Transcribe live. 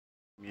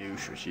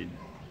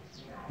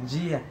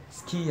Njia,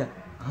 sikia,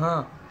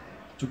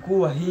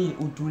 chukua hii,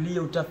 utulie,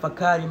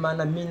 utafakari,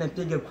 maana mimi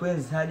napiga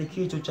kwenzi hadi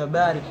kichwa cha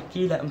habari,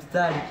 kila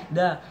mstari,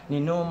 ni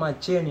noma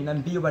cheni, na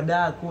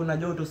mbiwa kuna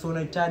joto, so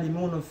unahitaji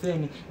muno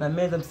feni, na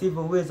meza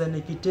msivyoweza,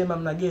 nikitema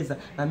mnageza,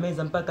 na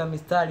meza mpaka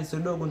mistari, so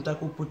dogo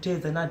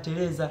nitakupoteza, na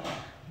teleza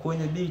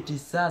kwenye biti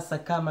sasa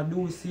kama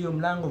duu sio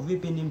mlango,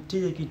 vipi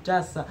nimtie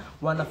kitasa,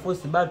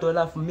 wanaforce battle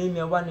alafu mimi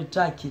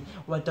hawanitaki,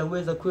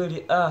 wataweza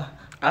kweli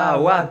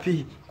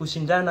wapi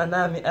kushindana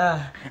nami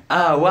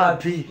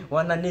wapi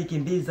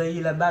wananikimbiza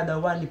ila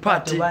bado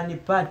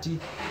wanipati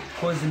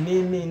cause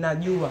mimi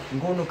najua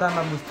ngono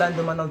kama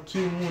bustani maana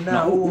ukimu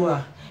na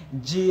ua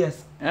jia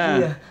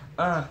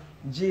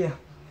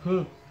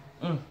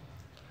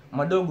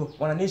madogo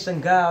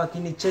wananishangaa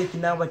wakinicheki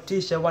na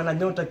watisha,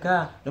 wananyota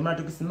kaa ndio maana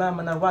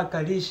tukisimama na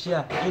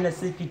wakalisha,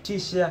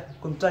 inasikitisha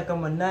kumtaka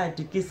mwanae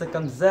tikisa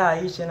kamzaa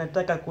isha,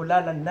 nataka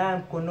kulala na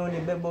mkononi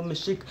bebo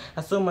umeshika,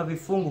 asoma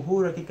vifungu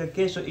huru hakika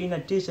kesho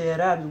inatisha, ya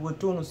rabi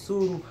watunu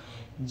suru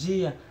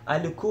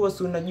alikuwa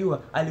si unajua,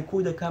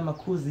 alikuja kama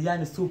kuzi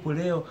yani supu,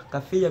 leo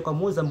kafia kwa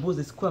muza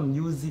mbuzi, sikuwa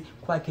mjuzi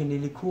kwake,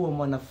 nilikuwa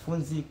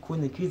mwanafunzi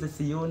kwenye kiza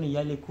sioni,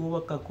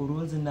 yalikuwa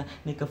kakurunzi na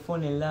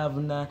nikafone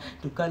love na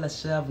tukala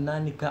shavu na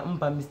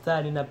nikampa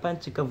mistari na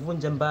panchi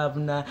kavunja mbavu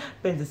na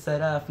penzi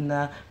sarafu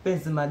na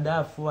penzi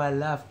madafu,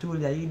 alafu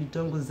tuliahidi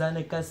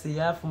tongozane kasi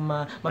yafu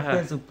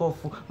mapenzi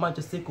upofu,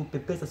 macho siku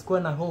pepesa, sikuwa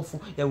na hofu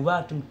ya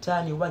watu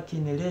mtani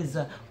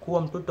wakineleza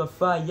kuwa mtoto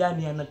afaa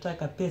yani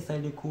anataka pesa,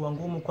 ilikuwa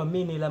ngumu kwa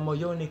mini la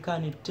moyoni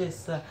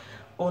kanitesa,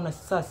 ona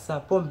sasa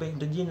pombe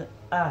ndo jina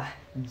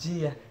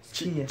jia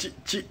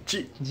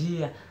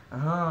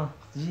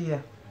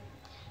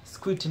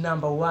squid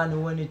number 1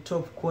 when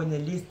top kwenye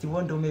listi,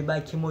 wondo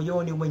umebaki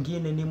moyoni,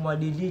 wengine ni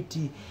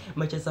mwadiliti,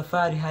 macha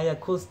safari haya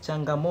kosi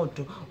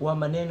changamoto wa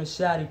maneno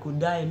shari,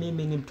 kudai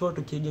mimi ni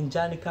mtoto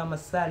kijenjani kama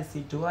sari,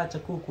 sitoacha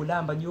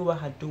kukulamba jua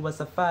hatua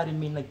safari,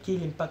 mina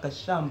kili mpaka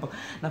shamba,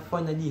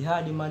 nafanya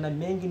jihadi maana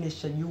mengi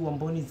nishajua,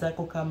 mboni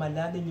zako kama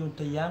ladi,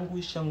 nyota yangu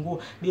ishangua,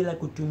 bila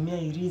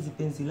kutumia irizi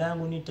penzi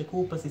langu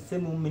nitakupa,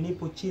 sisemu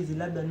umenipo chizi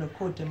labda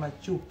nakote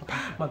machupa,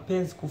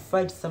 mapenzi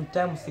kufight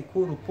sometimes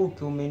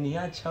sikurupuki,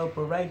 umeniacha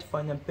upo right,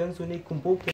 fanya mpenzi unikumbuke.